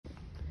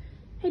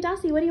Hey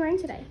Darcy, what are you wearing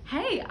today?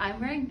 Hey, I'm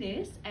wearing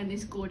this and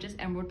this gorgeous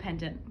emerald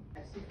pendant.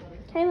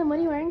 Kaylin, what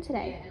are you wearing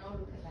today?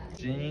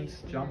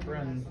 Jeans, jumper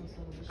and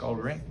gold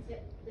ring.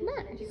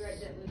 Nice.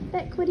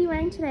 Beck, what are you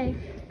wearing today?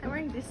 I'm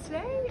wearing this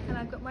today and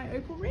I've got my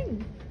opal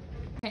ring.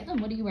 Caitlin,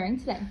 what are you wearing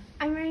today?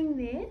 I'm wearing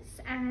this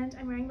and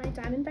I'm wearing my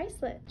diamond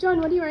bracelet. John,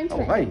 what are you wearing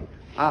today? Oh, hey.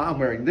 I'm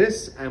wearing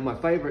this and my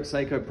favourite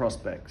Seiko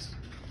Prospects.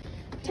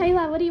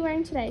 Taylor, what are you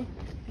wearing today?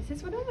 This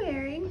is what I'm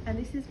wearing and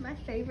this is my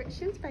favourite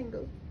Shiels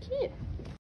bangle. Cute.